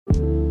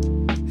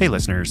Hey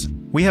listeners,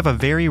 we have a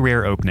very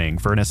rare opening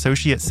for an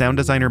associate sound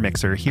designer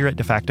mixer here at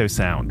DeFacto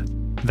Sound.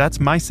 That's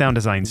my sound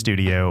design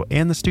studio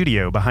and the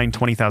studio behind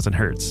 20,000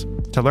 Hertz.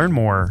 To learn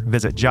more,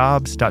 visit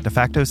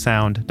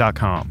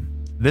jobs.defactosound.com.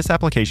 This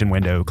application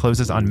window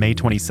closes on May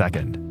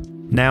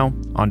 22nd. Now,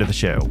 onto the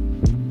show.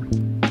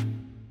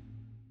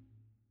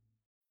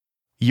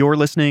 You're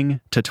listening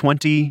to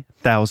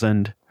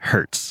 20,000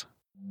 Hertz.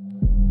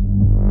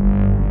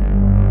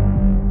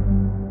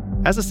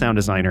 As a sound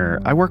designer,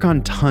 I work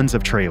on tons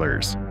of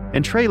trailers.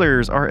 And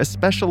trailers are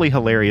especially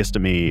hilarious to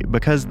me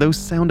because those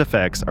sound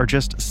effects are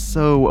just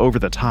so over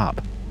the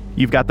top.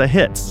 You've got the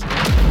hits,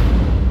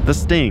 the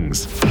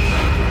stings,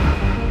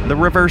 the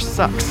reverse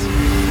sucks,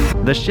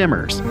 the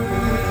shimmers,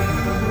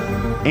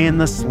 and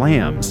the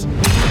slams.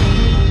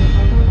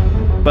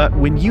 But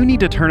when you need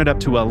to turn it up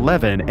to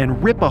 11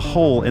 and rip a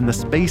hole in the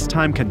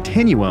space-time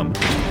continuum,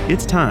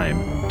 it's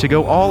time to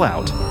go all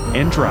out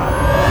and drop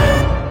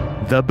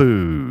the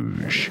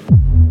boosh.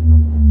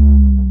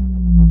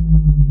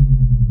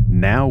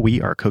 Now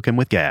we are cooking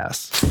with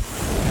gas.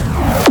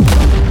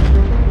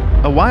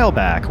 A while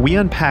back, we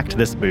unpacked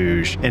this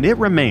boosh, and it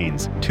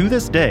remains, to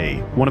this day,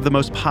 one of the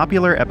most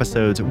popular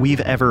episodes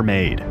we've ever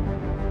made.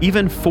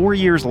 Even 4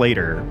 years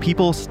later,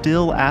 people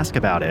still ask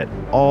about it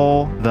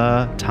all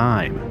the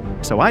time.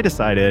 So I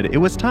decided it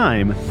was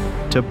time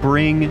to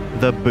bring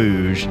the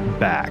boosh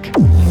back.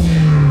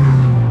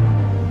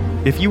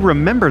 If you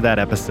remember that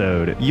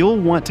episode, you'll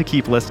want to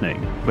keep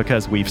listening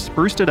because we've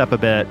spruced it up a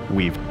bit,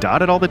 we've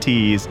dotted all the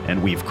T's,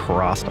 and we've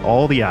crossed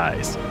all the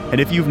I's. And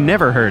if you've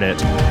never heard it,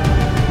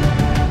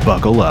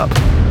 buckle up.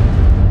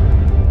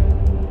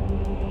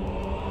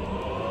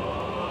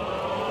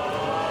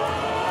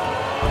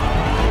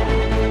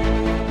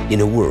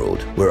 In a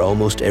world where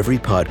almost every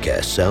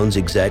podcast sounds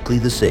exactly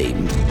the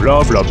same,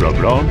 blah, blah, blah,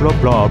 blah,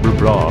 blah, blah, blah,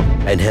 blah,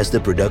 and has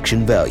the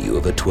production value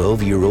of a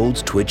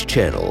 12-year-old's Twitch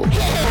channel,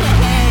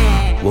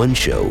 one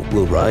show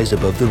will rise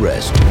above the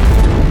rest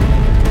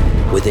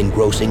with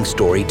engrossing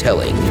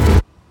storytelling,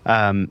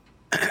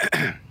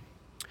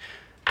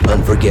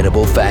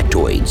 unforgettable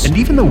factoids, and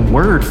even the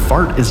word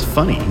fart is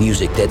funny,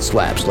 music that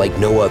slaps like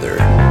no other,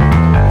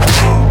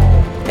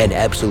 and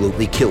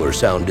absolutely killer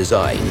sound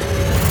design.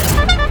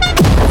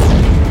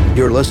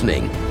 You're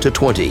listening to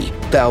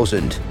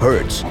 20,000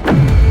 Hertz,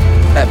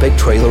 Epic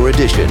Trailer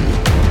Edition.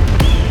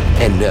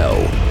 And now,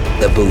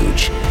 the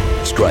boosh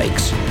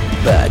strikes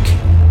back.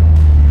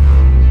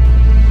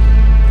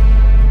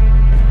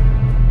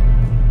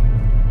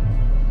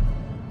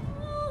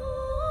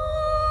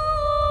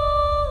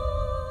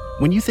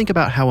 When you think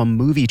about how a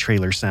movie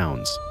trailer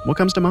sounds, what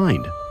comes to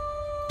mind?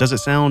 Does it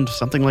sound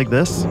something like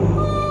this?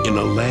 In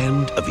a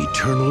land of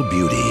eternal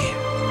beauty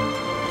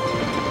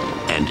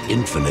and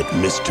infinite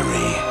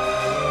mystery,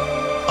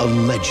 a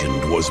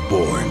legend was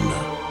born.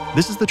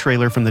 This is the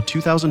trailer from the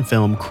 2000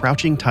 film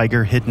Crouching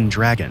Tiger, Hidden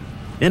Dragon.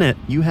 In it,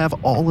 you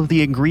have all of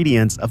the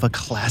ingredients of a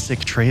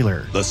classic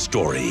trailer. The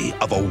story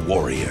of a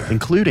warrior.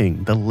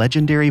 Including the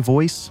legendary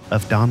voice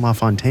of Don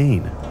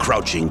LaFontaine.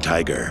 Crouching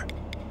Tiger,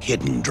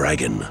 Hidden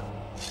Dragon.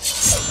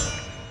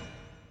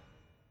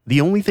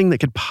 The only thing that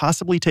could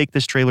possibly take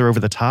this trailer over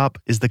the top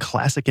is the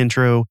classic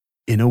intro,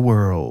 In a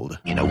World.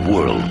 In a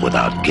world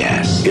without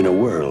gas. In a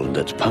world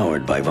that's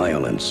powered by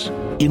violence.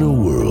 In a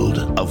world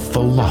of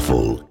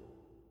falafel.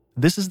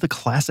 This is the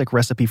classic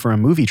recipe for a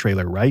movie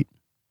trailer, right?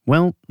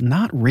 Well,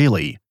 not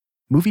really.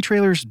 Movie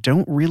trailers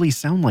don't really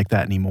sound like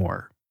that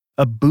anymore.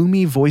 A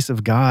boomy voice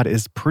of God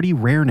is pretty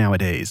rare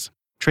nowadays.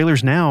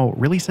 Trailers now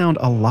really sound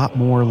a lot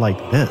more like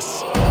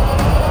this.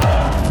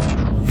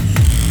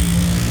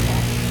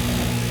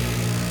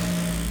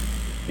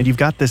 And you've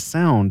got this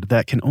sound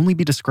that can only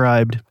be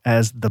described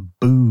as the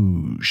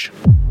boosh.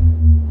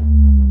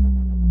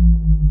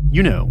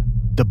 You know,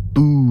 the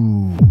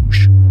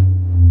boosh.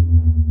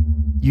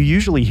 You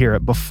usually hear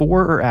it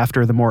before or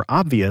after the more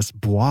obvious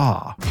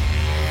bwah.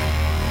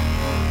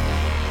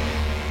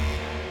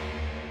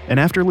 And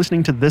after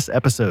listening to this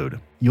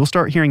episode, you'll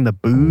start hearing the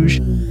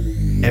boosh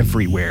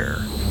everywhere.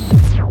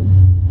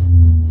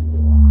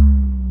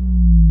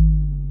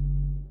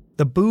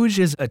 The boosh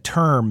is a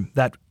term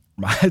that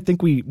I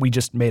think we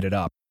just made it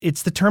up.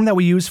 It's the term that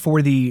we use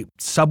for the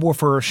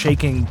subwoofer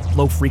shaking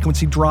low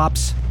frequency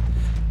drops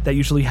that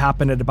usually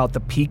happen at about the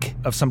peak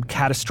of some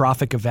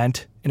catastrophic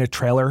event in a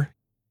trailer.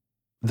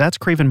 That's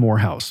Craven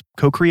Morehouse,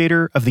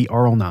 co-creator of the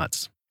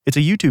Auralnauts. It's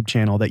a YouTube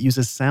channel that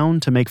uses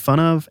sound to make fun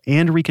of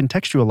and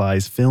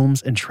recontextualize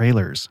films and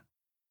trailers.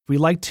 We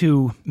like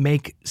to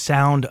make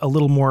sound a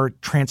little more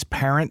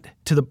transparent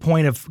to the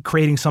point of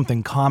creating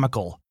something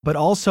comical, but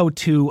also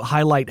to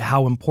highlight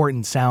how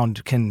important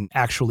sound can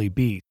actually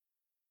be.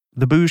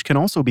 The boosh can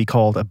also be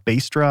called a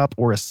bass drop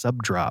or a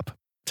sub drop.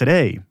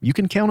 Today, you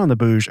can count on the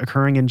boosh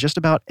occurring in just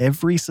about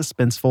every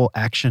suspenseful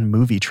action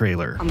movie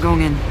trailer. I'm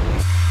going in.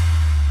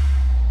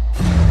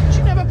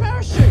 Should have a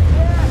parachute.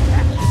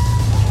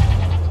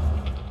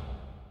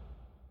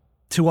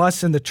 To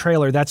us in the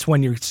trailer, that's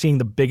when you're seeing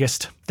the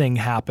biggest thing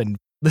happen.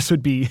 This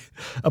would be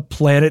a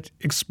planet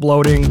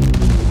exploding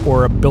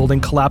or a building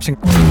collapsing.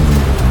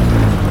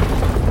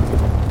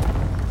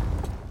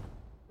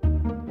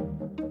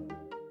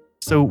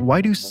 So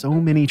why do so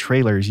many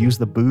trailers use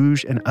the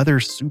booge and other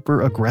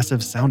super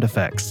aggressive sound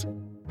effects?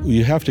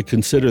 You have to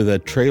consider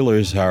that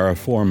trailers are a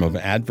form of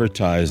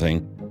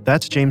advertising.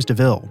 That's James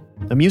DeVille,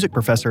 a music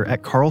professor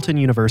at Carleton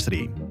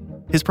University.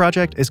 His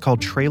project is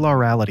called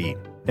Trailorality,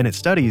 and it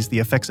studies the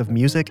effects of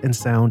music and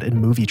sound in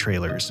movie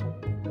trailers.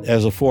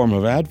 As a form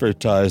of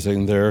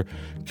advertising, they're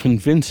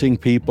convincing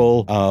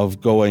people of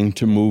going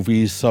to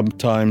movies.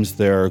 Sometimes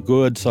they're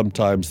good,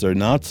 sometimes they're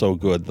not so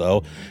good,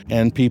 though,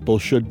 and people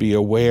should be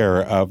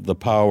aware of the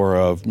power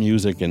of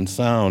music and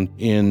sound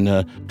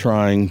in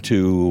trying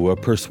to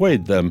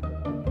persuade them.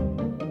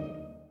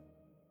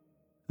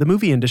 The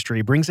movie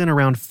industry brings in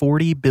around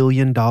 $40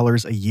 billion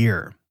a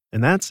year,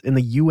 and that's in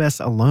the US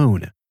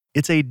alone.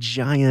 It's a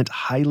giant,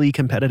 highly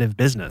competitive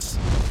business.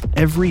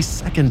 Every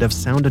second of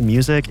sound and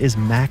music is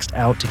maxed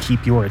out to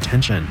keep your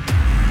attention.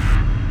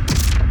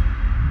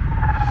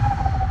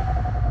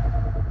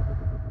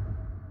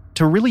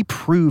 To really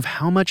prove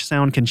how much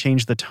sound can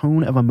change the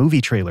tone of a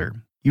movie trailer,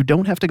 you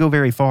don't have to go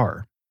very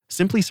far.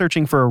 Simply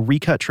searching for a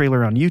recut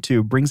trailer on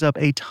YouTube brings up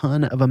a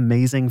ton of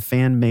amazing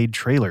fan-made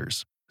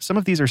trailers. Some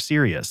of these are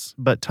serious,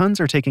 but tons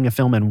are taking a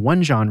film in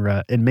one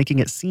genre and making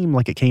it seem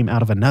like it came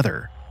out of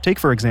another. Take,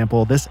 for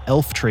example, this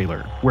Elf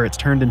trailer, where it's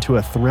turned into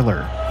a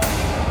thriller.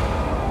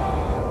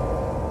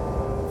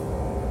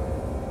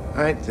 All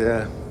right,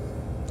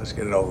 let's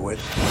get it over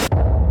with.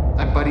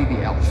 I'm Buddy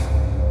the Elf.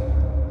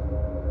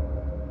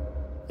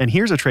 And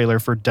here's a trailer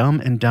for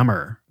Dumb and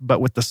Dumber, but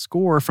with the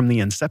score from the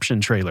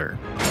Inception trailer.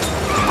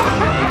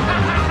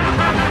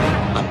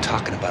 I'm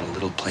talking about a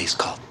little place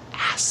called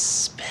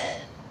Aspen.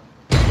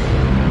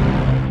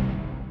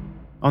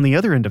 On the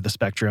other end of the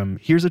spectrum,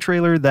 here's a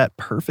trailer that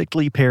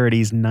perfectly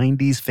parodies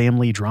 90s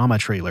family drama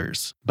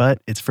trailers, but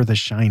it's for The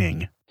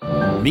Shining.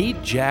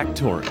 Meet Jack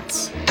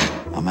Torrance.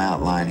 I'm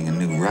outlining a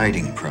new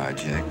writing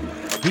project.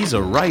 He's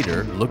a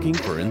writer looking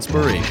for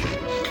inspiration.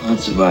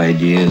 Lots of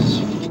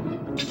ideas.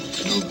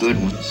 No good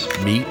ones.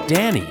 Meet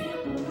Danny.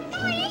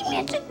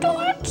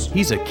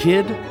 He's a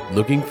kid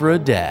looking for a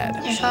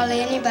dad. There's hardly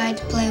anybody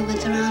to play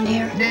with around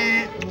here.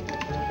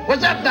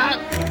 What's up, Doc?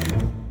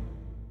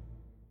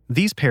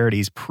 These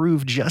parodies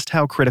prove just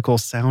how critical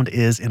sound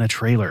is in a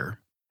trailer.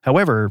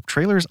 However,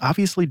 trailers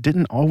obviously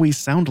didn't always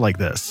sound like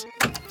this.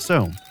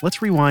 So,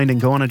 let's rewind and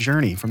go on a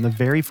journey from the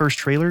very first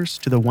trailers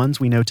to the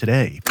ones we know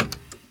today.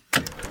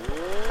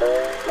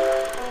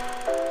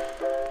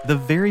 The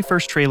very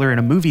first trailer in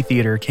a movie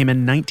theater came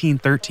in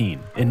 1913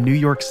 in New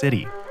York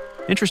City.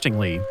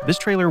 Interestingly, this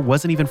trailer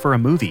wasn't even for a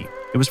movie.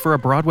 It was for a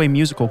Broadway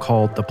musical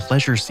called The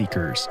Pleasure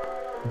Seekers.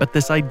 But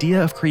this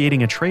idea of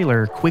creating a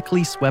trailer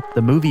quickly swept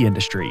the movie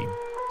industry.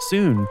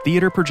 Soon,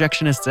 theater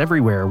projectionists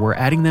everywhere were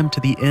adding them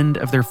to the end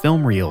of their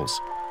film reels,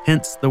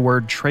 hence the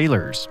word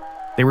trailers.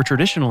 They were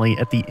traditionally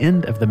at the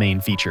end of the main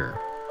feature.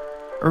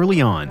 Early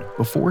on,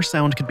 before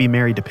sound could be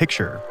married to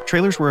picture,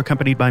 trailers were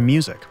accompanied by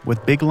music,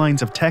 with big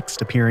lines of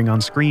text appearing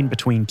on screen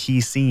between key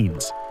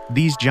scenes.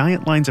 These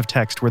giant lines of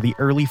text were the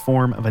early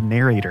form of a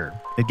narrator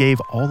that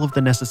gave all of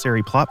the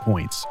necessary plot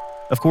points.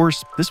 Of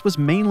course, this was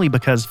mainly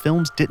because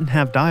films didn't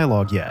have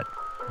dialogue yet.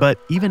 But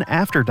even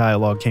after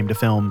dialogue came to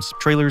films,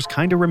 trailers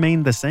kinda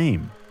remained the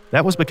same.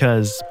 That was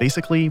because,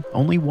 basically,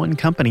 only one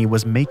company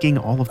was making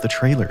all of the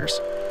trailers.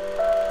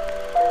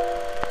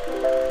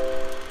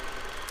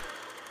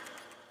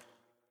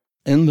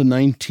 In the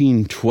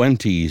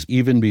 1920s,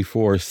 even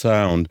before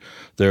sound,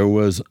 there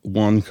was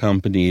one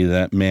company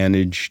that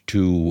managed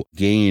to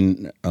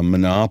gain a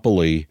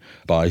monopoly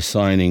by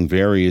signing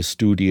various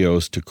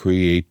studios to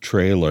create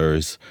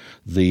trailers,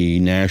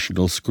 the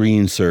National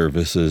Screen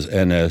Services,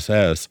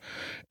 NSS.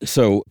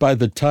 So by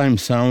the time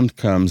sound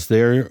comes,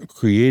 they're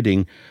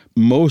creating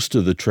most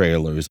of the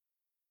trailers.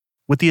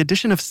 With the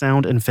addition of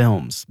sound in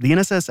films, the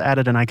NSS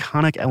added an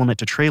iconic element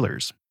to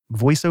trailers: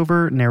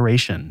 voiceover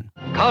narration.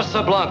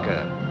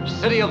 Casablanca,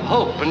 city of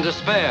hope and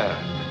despair,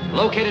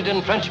 located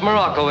in French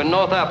Morocco in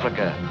North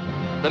Africa.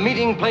 The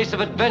meeting place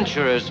of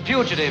adventurers,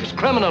 fugitives,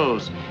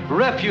 criminals,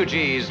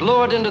 refugees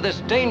lured into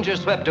this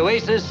danger-swept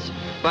oasis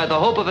by the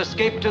hope of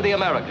escape to the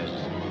Americas.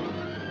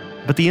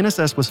 But the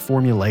NSS was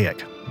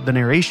formulaic. The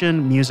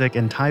narration, music,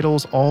 and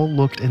titles all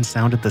looked and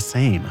sounded the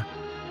same.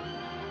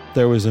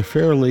 There was a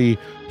fairly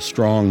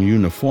strong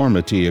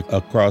uniformity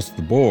across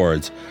the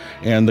boards,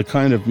 and the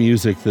kind of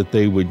music that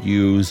they would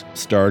use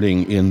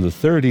starting in the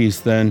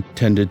 30s then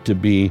tended to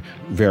be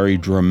very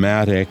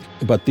dramatic,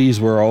 but these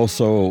were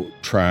also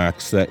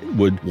tracks that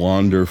would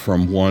wander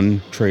from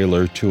one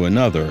trailer to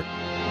another.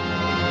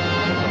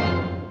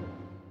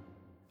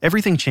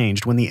 Everything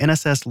changed when the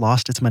NSS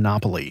lost its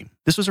monopoly.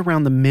 This was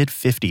around the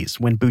mid-50s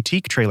when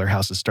boutique trailer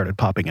houses started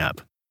popping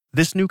up.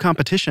 This new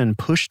competition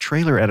pushed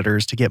trailer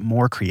editors to get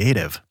more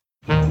creative.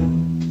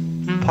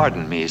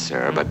 Pardon me,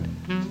 sir, but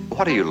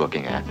what are you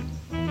looking at?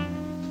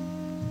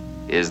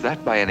 Is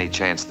that by any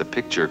chance the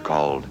picture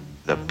called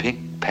The Pink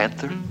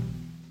Panther?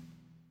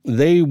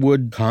 They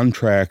would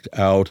contract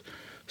out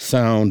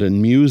sound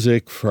and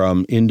music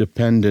from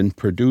independent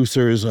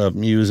producers of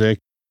music.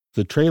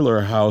 The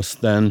trailer house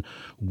then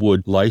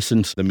would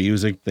license the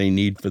music they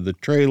need for the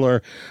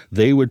trailer.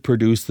 They would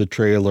produce the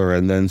trailer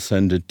and then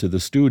send it to the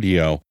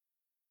studio.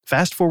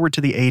 Fast forward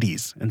to the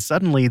 80s, and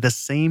suddenly the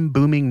same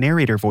booming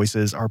narrator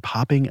voices are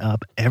popping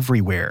up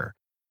everywhere.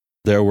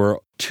 There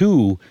were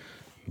 2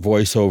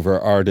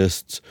 voiceover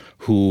artists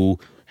who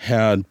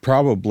had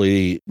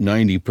probably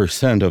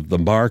 90% of the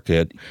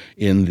market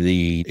in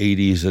the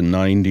 80s and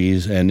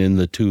 90s and in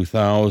the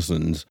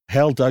 2000s,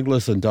 Hal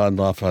Douglas and Don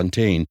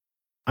LaFontaine.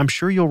 I'm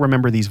sure you'll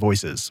remember these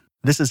voices.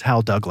 This is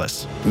Hal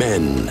Douglas.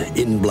 Men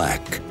in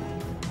black,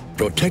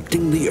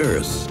 protecting the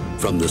Earth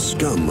from the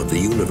scum of the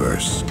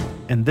universe.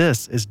 And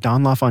this is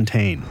Don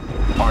LaFontaine.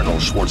 Arnold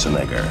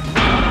Schwarzenegger.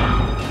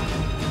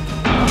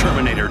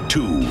 Terminator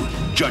 2,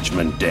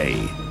 Judgment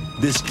Day.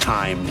 This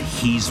time,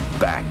 he's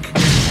back.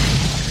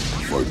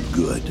 For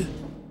good.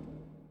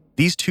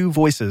 These 2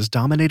 voices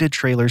dominated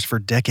trailers for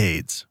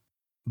decades.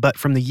 But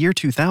from the year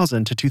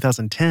 2000 to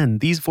 2010,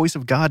 these voice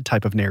of God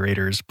type of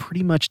narrators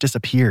pretty much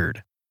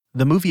disappeared.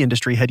 The movie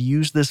industry had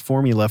used this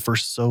formula for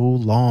so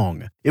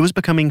long. It was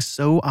becoming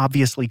so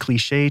obviously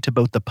cliche to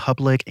both the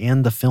public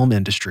and the film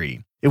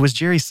industry. It was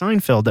Jerry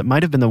Seinfeld that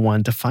might have been the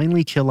one to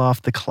finally kill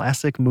off the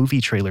classic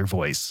movie trailer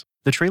voice.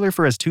 The trailer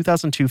for his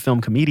 2002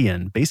 film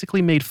Comedian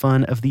basically made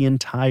fun of the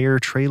entire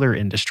trailer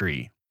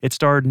industry. It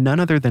starred none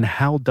other than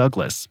Hal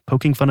Douglas,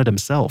 poking fun at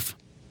himself.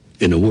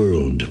 In a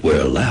world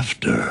where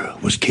laughter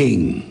was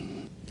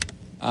king.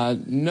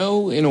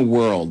 No in a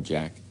world,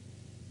 Jack.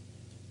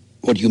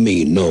 What do you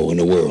mean, no in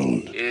a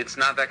world? It's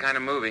not that kind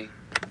of movie.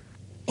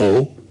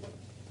 Oh?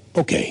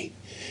 Okay.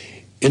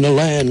 In a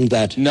land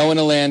that... No in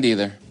a land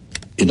either.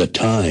 In a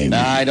time...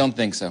 I don't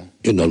think so.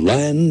 In a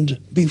land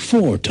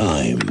before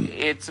time.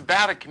 It's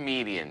about a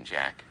comedian,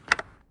 Jack.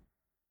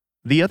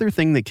 The other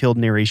thing that killed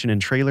narration in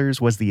trailers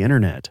was the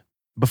internet.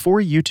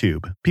 Before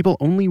YouTube, people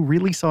only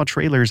really saw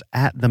trailers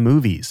at the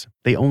movies.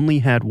 They only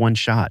had one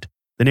shot.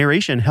 The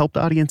narration helped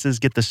audiences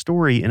get the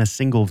story in a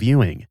single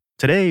viewing.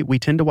 Today, we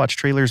tend to watch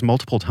trailers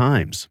multiple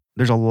times.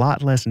 There's a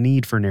lot less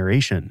need for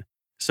narration.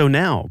 So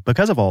now,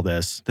 because of all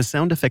this, the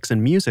sound effects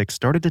and music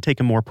started to take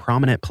a more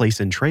prominent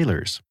place in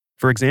trailers.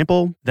 For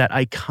example, that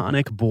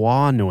iconic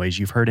bwah noise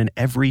you've heard in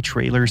every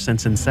trailer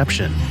since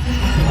inception.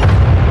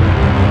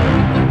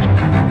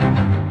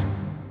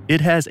 It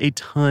has a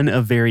ton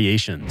of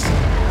variations.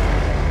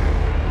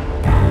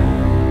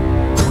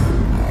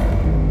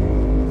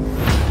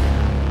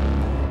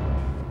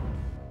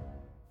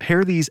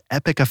 Pair these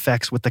epic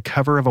effects with the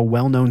cover of a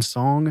well-known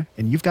song,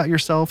 and you've got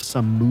yourself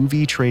some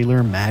movie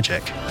trailer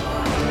magic.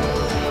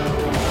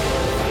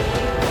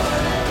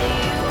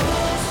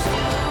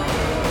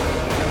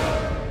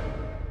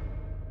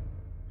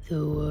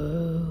 The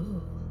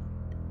world.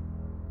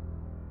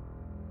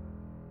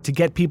 To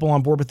get people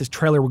on board with this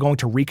trailer, we're going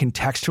to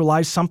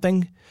recontextualize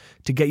something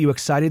to get you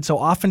excited. So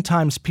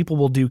oftentimes people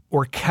will do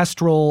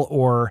orchestral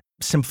or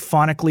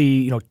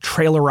symphonically,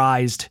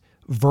 trailerized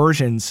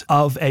versions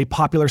of a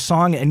popular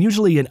song, and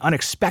usually an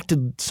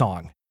unexpected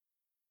song.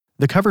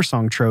 The cover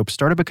song trope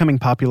started becoming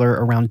popular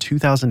around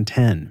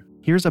 2010.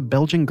 Here's a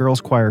Belgian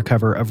girls' choir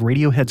cover of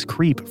Radiohead's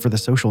Creep for The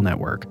Social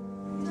Network.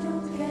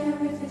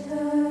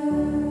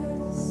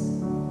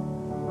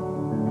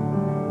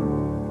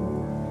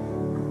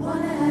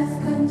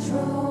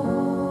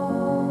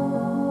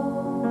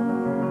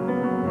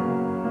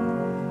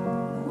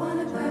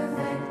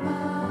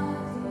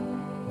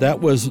 That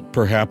was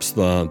perhaps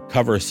the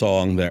cover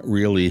song that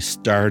really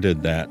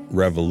started that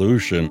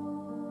revolution.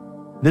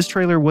 This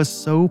trailer was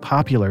so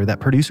popular that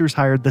producers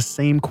hired the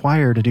same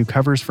choir to do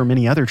covers for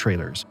many other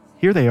trailers.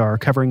 Here they are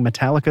covering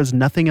Metallica's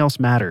Nothing Else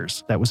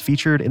Matters that was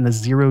featured in the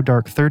Zero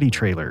Dark 30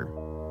 trailer.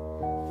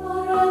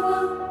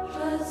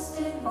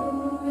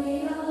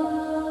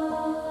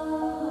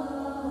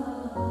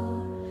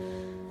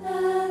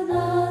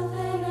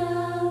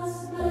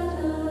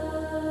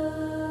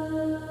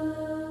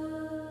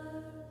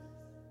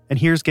 And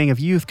here's Gang of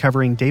Youth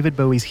covering David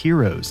Bowie's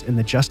Heroes in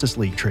the Justice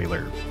League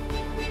trailer.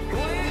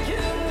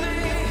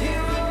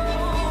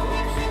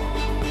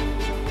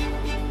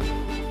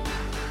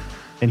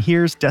 And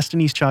here's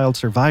Destiny's Child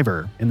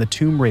Survivor in the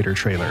Tomb Raider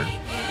trailer.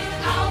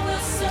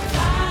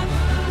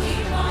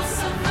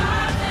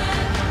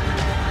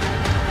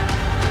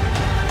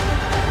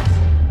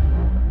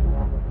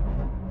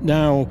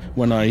 Now,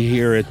 when I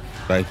hear it,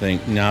 I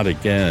think, not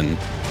again.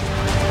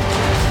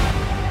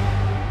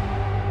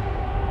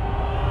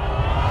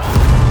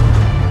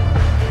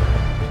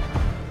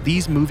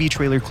 These movie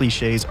trailer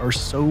cliches are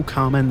so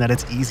common that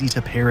it's easy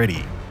to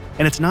parody.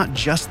 And it's not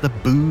just the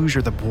booge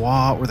or the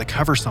bwah or the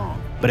cover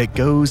song, but it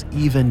goes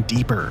even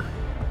deeper.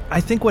 I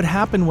think what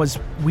happened was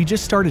we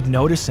just started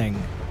noticing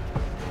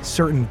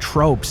certain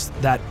tropes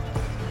that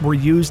were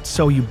used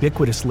so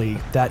ubiquitously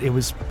that it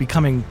was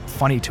becoming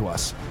funny to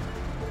us.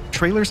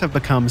 Trailers have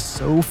become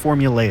so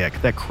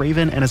formulaic that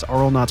Craven and his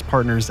Auralnauts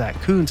partner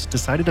Zach Kuntz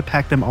decided to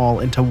pack them all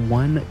into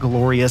one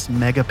glorious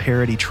mega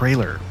parody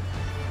trailer.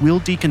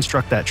 We'll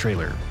deconstruct that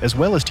trailer, as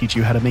well as teach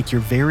you how to make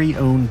your very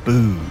own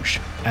booge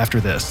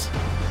after this.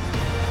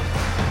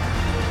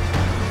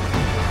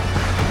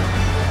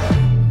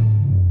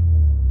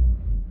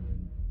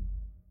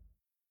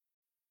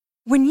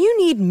 When you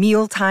need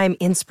mealtime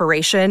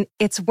inspiration,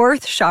 it's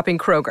worth shopping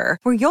Kroger,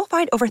 where you'll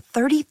find over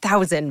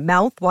 30,000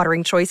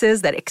 mouth-watering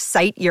choices that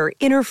excite your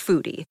inner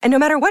foodie. And no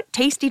matter what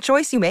tasty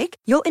choice you make,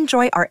 you'll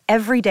enjoy our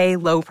everyday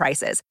low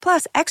prices,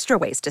 plus extra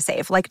ways to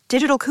save, like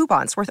digital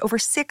coupons worth over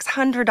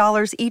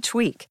 $600 each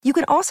week. You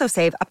can also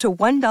save up to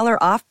 $1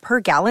 off per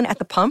gallon at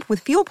the pump with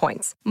fuel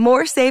points.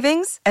 More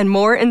savings and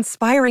more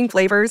inspiring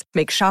flavors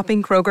make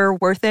shopping Kroger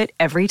worth it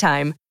every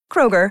time.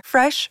 Kroger,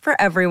 fresh for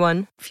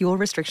everyone. Fuel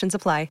restrictions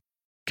apply.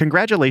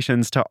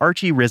 Congratulations to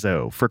Archie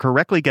Rizzo for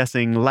correctly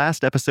guessing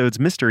last episode's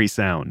mystery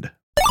sound.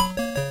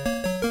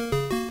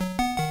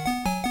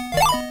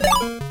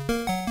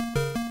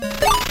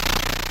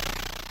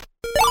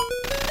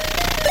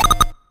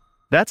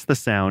 That's the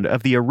sound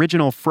of the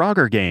original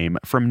Frogger game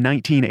from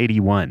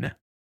 1981.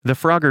 The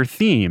Frogger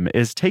theme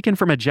is taken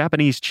from a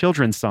Japanese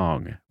children's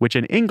song, which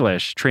in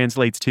English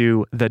translates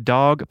to The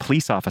Dog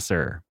Police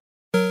Officer.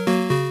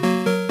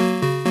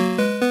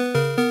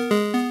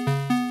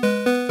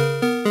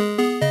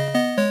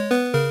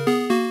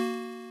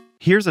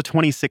 Here's a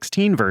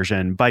 2016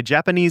 version by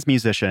Japanese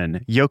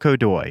musician Yoko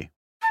Doi.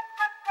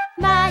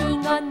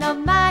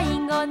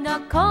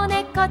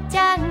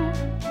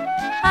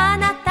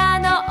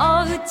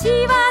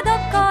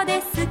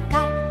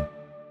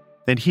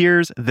 And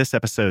here's this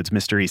episode's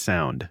mystery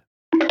sound.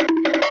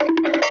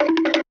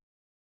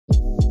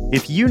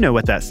 If you know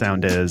what that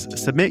sound is,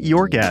 submit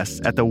your guess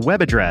at the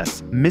web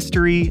address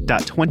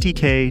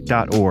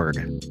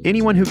mystery.20k.org.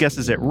 Anyone who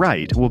guesses it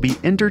right will be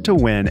entered to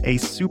win a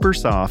super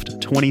soft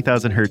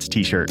 20,000 Hertz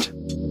t-shirt.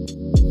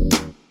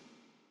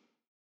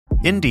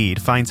 Indeed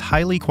finds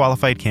highly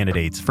qualified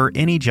candidates for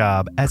any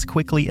job as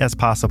quickly as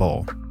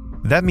possible.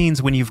 That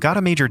means when you've got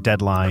a major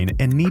deadline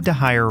and need to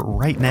hire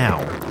right now,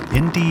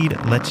 Indeed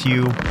lets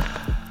you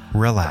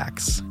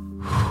relax.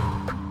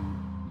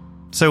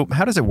 So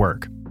how does it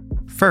work?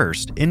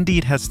 First,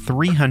 Indeed has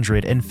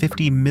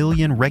 350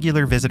 million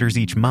regular visitors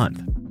each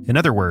month. In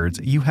other words,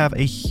 you have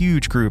a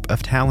huge group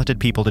of talented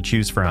people to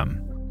choose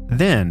from.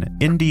 Then,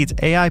 Indeed's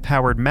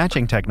AI-powered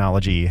matching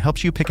technology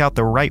helps you pick out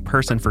the right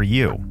person for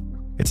you.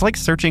 It's like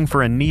searching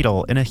for a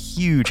needle in a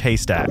huge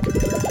haystack,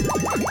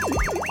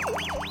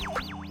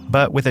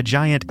 but with a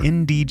giant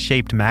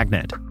Indeed-shaped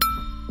magnet.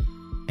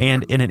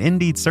 And in an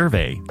Indeed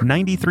survey,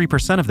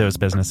 93% of those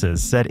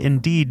businesses said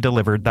Indeed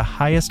delivered the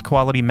highest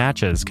quality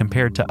matches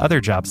compared to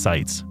other job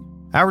sites.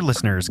 Our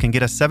listeners can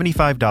get a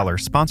 $75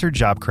 sponsored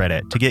job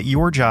credit to get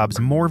your jobs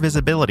more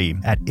visibility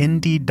at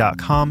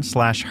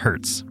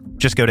Indeed.com/Hertz.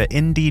 Just go to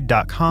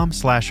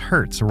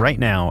Indeed.com/Hertz right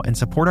now and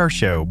support our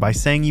show by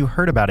saying you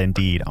heard about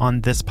Indeed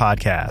on this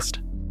podcast.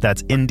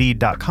 That's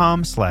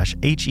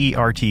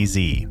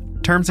Indeed.com/HERTZ.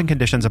 Terms and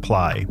conditions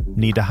apply.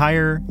 Need to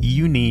hire?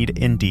 You need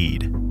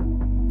Indeed.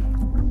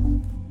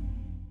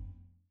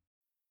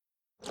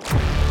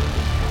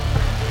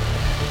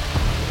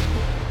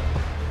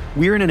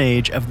 We're in an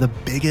age of the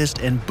biggest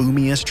and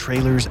boomiest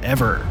trailers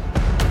ever.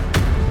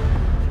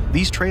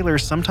 These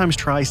trailers sometimes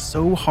try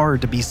so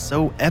hard to be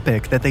so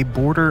epic that they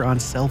border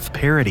on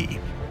self-parody.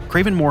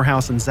 Craven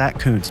Morehouse and Zach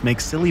Kuntz make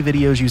silly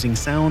videos using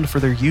sound for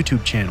their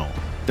YouTube channel.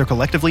 They're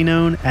collectively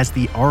known as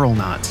the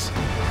Arlnauts.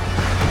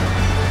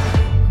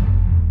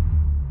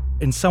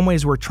 In some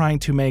ways, we're trying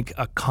to make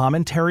a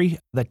commentary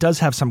that does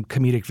have some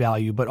comedic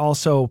value, but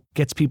also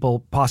gets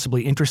people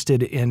possibly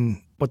interested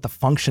in what the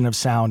function of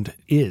sound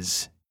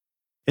is.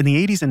 In the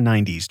 80s and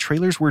 90s,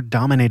 trailers were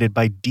dominated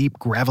by deep,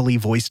 gravelly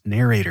voiced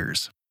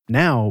narrators.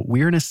 Now,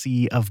 we're in a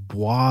sea of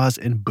bois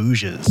and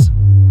bouges.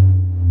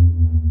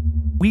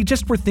 We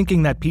just were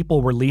thinking that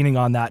people were leaning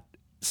on that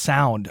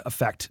sound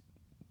effect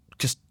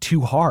just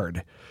too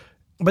hard.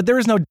 But there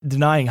is no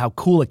denying how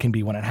cool it can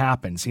be when it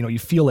happens. You know, you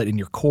feel it in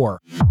your core.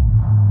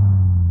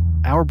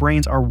 Our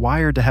brains are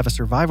wired to have a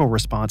survival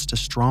response to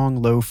strong,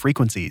 low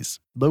frequencies.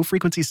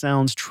 Low-frequency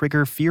sounds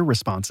trigger fear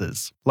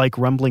responses, like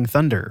rumbling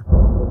thunder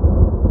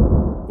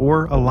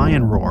or a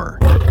lion roar.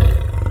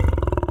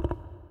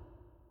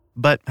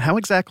 But how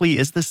exactly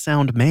is this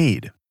sound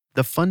made?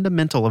 The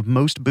fundamental of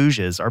most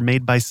bouges are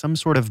made by some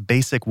sort of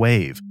basic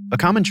wave, a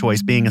common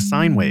choice being a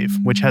sine wave,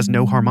 which has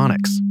no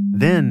harmonics.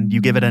 Then you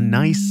give it a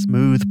nice,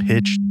 smooth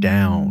pitch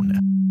down.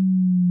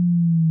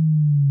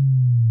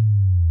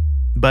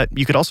 But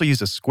you could also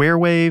use a square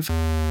wave,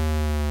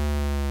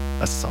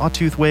 a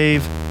sawtooth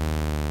wave,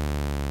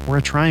 or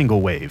a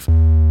triangle wave.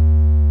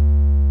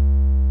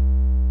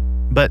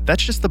 But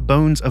that's just the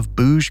bones of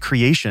bouge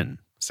creation.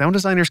 Sound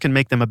designers can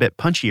make them a bit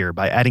punchier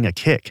by adding a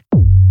kick,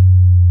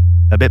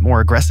 a bit more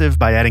aggressive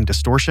by adding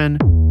distortion,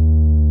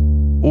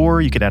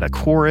 or you could add a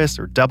chorus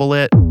or double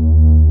it.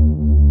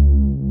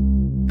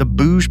 The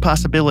bouge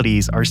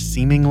possibilities are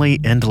seemingly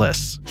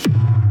endless.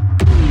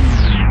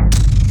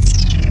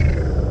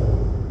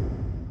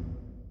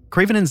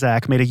 Craven and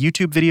Zach made a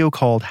YouTube video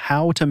called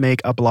How to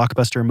Make a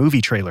Blockbuster Movie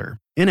Trailer.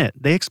 In it,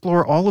 they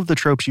explore all of the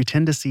tropes you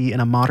tend to see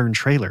in a modern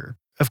trailer.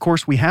 Of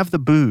course, we have the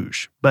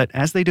bouge, but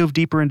as they dove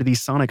deeper into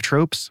these sonic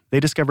tropes, they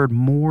discovered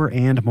more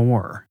and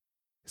more.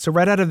 So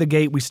right out of the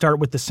gate, we start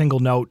with the single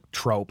note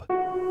trope.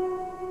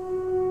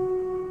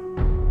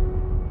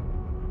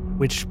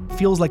 which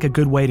feels like a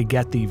good way to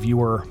get the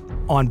viewer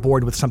on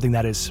board with something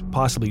that is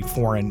possibly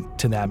foreign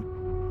to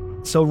them.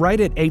 So right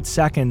at 8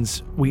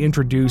 seconds, we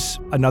introduce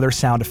another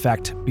sound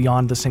effect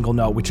beyond the single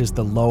note, which is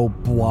the low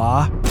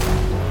bois.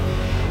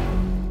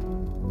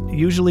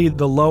 Usually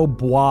the low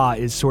bois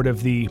is sort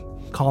of the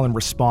call and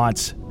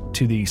response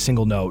to the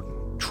single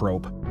note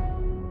trope.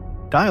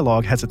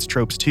 Dialogue has its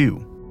tropes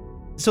too.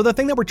 So the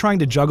thing that we're trying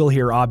to juggle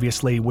here,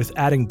 obviously, with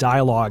adding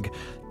dialogue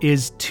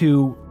is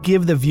to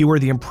give the viewer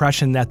the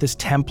impression that this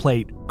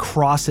template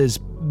crosses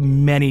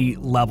many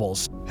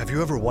levels. Have you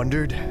ever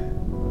wondered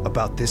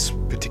about this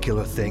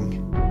particular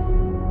thing?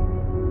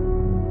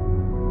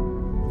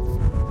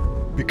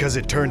 Because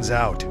it turns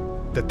out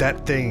that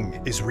that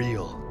thing is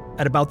real.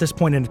 At about this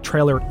point in a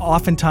trailer,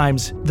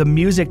 oftentimes the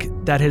music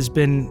that has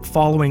been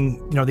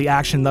following, the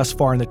action thus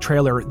far in the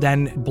trailer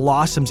then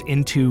blossoms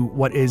into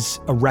what is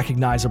a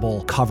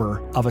recognizable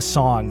cover of a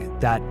song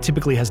that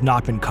typically has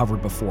not been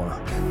covered before.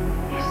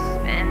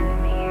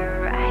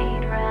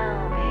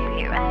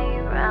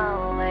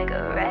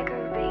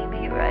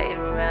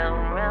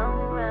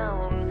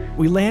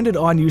 We landed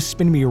on You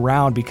Spin Me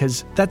Around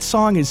because that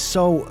song is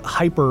so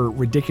hyper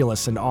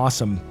ridiculous and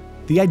awesome.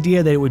 The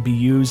idea that it would be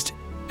used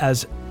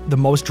as the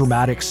most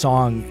dramatic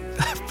song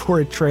for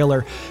a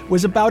trailer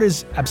was about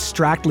as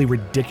abstractly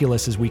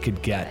ridiculous as we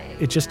could get.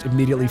 It just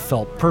immediately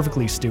felt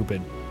perfectly stupid.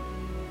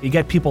 You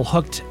get people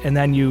hooked, and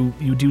then you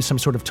do some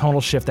sort of tonal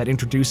shift that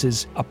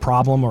introduces a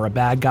problem or a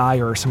bad guy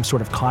or some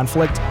sort of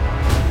conflict.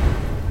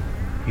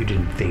 You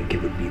didn't think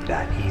it would be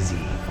that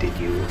easy, did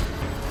you?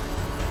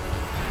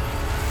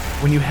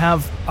 When you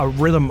have a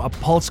rhythm, a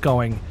pulse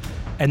going,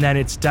 and then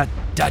it's da,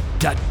 da,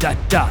 da, da,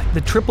 da.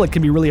 The triplet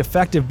can be really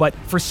effective, but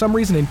for some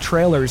reason in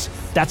trailers,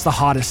 that's the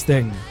hottest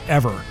thing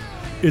ever,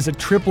 is a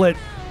triplet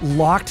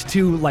locked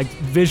to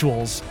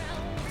visuals,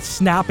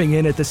 snapping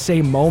in at the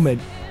same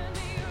moment.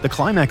 The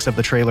climax of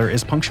the trailer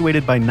is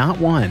punctuated by not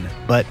one,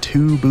 but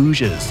 2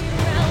 bouges.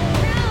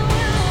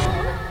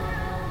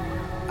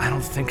 I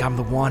don't think I'm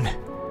the one.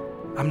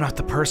 I'm not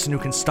the person who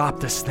can stop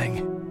this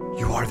thing.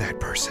 You are that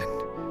person.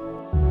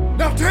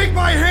 Now take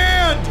my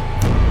hand!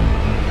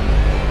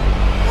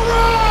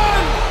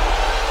 Run!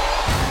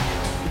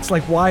 It's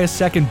like, why a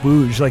second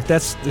bouge?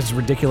 That's as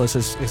ridiculous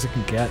as it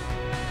can get.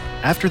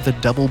 After the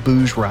double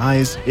bouge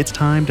rise, it's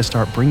time to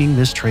start bringing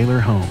this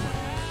trailer home.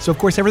 So of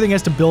course everything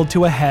has to build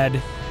to a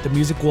head. The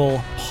music will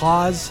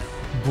pause,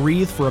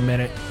 breathe for a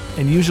minute,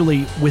 and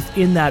usually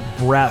within that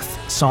breath,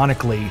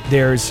 sonically,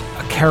 there's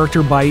a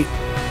character bite.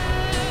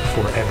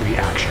 For every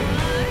action,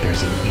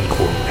 there's an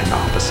equal and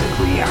opposite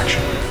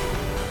reaction.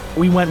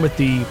 We went with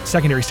the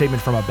secondary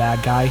statement from a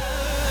bad guy.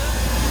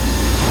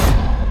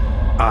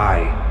 I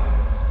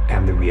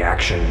am the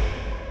reaction.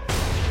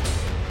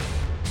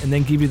 And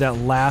then give you that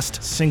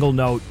last single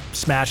note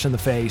smash in the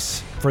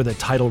face for the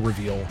title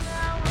reveal.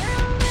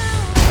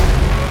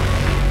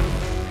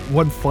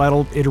 One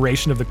final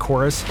iteration of the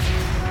chorus,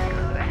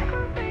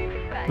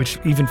 which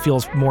even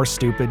feels more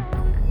stupid.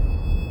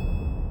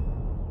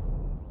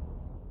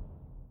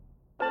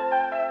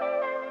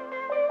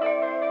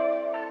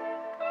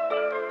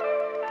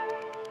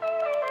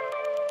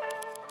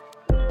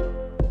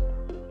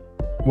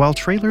 While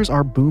trailers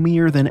are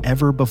boomier than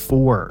ever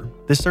before,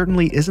 this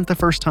certainly isn't the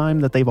first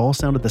time that they've all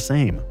sounded the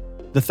same.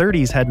 The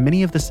 30s had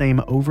many of the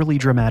same overly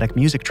dramatic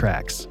music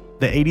tracks.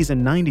 The 80s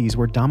and 90s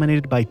were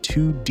dominated by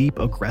 2 deep,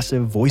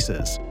 aggressive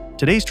voices.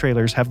 Today's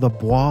trailers have the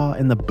bois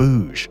and the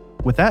bouge.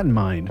 With that in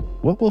mind,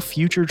 what will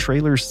future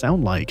trailers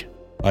sound like?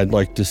 I'd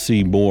like to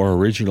see more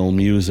original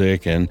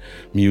music and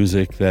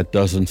music that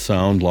doesn't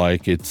sound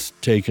like it's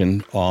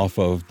taken off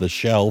of the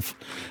shelf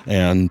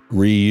and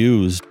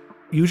reused.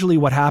 Usually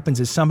what happens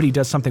is somebody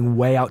does something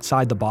way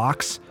outside the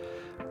box,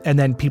 and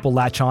then people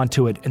latch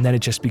onto it, and then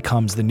it just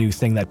becomes the new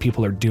thing that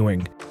people are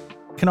doing.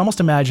 I can almost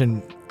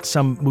imagine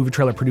some movie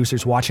trailer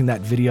producers watching that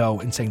video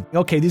and saying,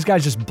 okay, these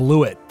guys just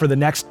blew it for the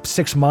next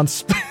 6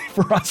 months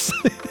for us.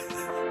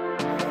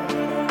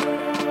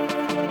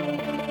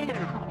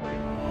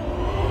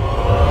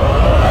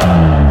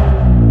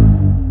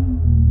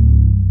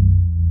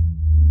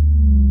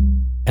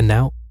 And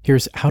now,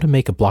 here's How to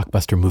Make a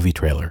Blockbuster Movie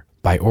Trailer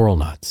by Oral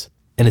Nuts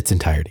in its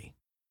entirety.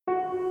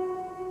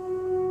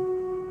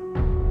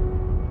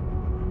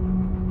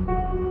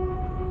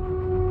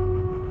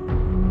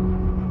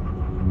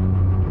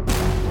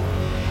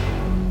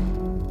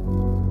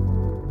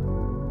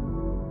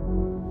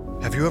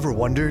 Have you ever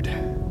wondered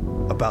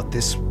about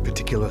this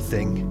particular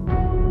thing?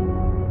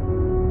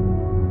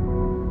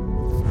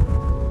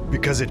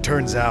 Because it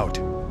turns out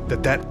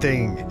that that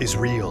thing is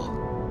real.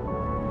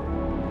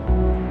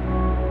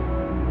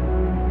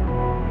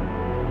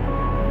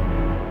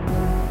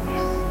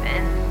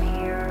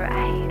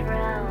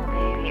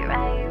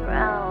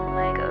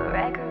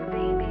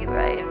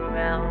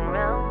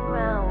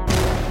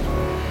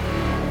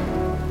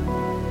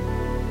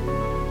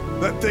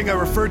 That thing I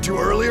referred to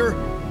earlier?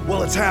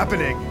 Well, it's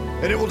happening,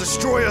 and it will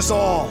destroy us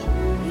all.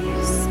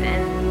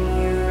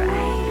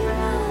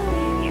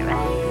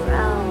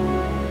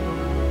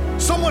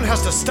 Someone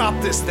has to stop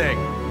this thing.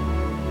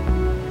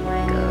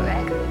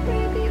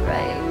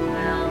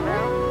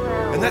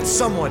 And that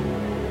someone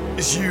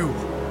is you.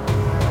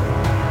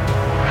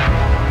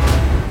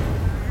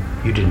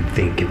 You didn't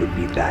think it would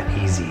be that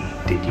easy,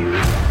 did you?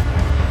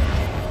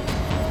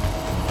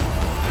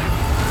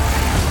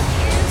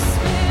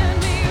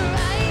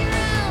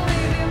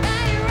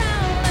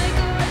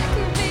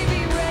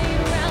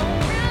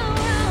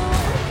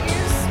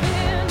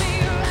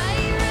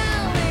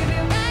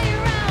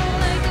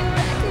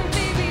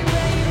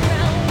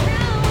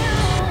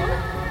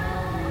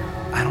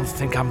 I don't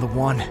think I'm the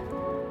one.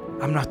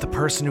 I'm not the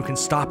person who can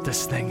stop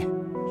this thing.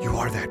 You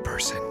are that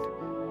person.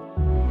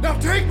 Now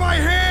take my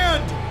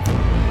hand!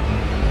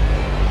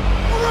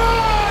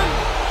 Run!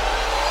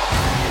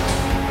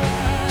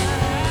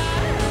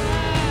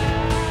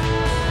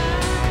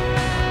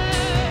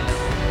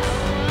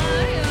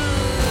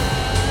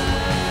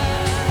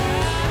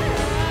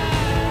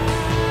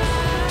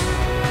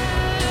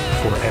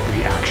 For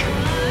every action,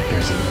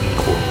 there's an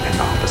equal and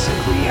opposite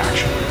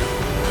reaction.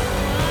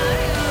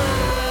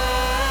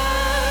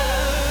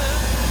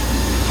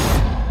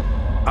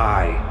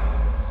 I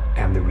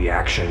am the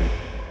reaction.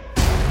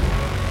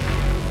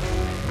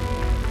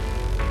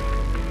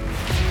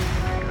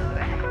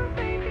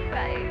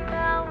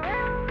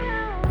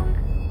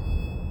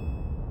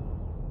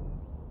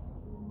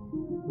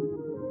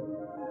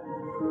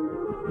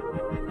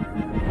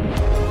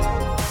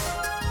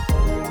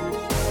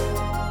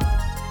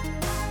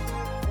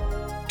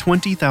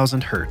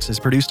 "20,000 Hertz" is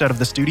produced out of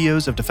the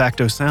studios of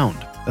DeFacto Sound,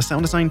 a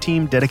sound design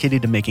team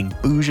dedicated to making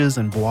bouges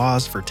and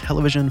voix for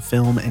television,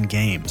 film, and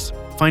games.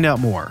 Find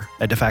out more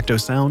at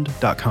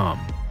defactosound.com.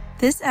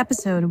 This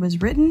episode was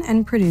written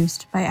and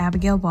produced by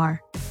Abigail Barr.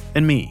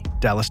 And me,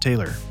 Dallas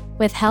Taylor.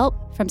 With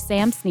help from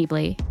Sam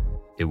Sneebly.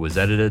 It was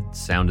edited,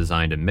 sound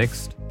designed, and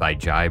mixed by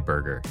Jai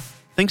Berger.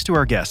 Thanks to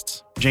our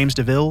guests, James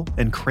DeVille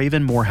and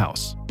Craven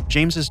Morehouse.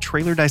 James's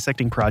trailer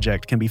dissecting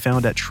project can be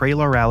found at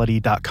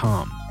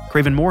trailorality.com.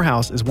 Craven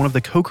Morehouse is one of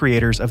the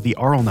co-creators of the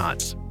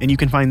Auralnauts, and you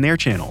can find their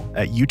channel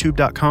at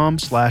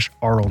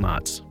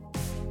youtube.com/Auralnauts.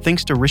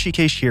 Thanks to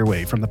Rishikesh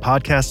Hirway from the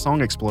podcast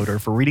Song Exploder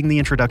for reading the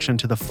introduction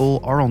to the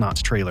full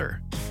Auralnauts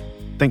trailer.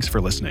 Thanks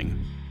for listening.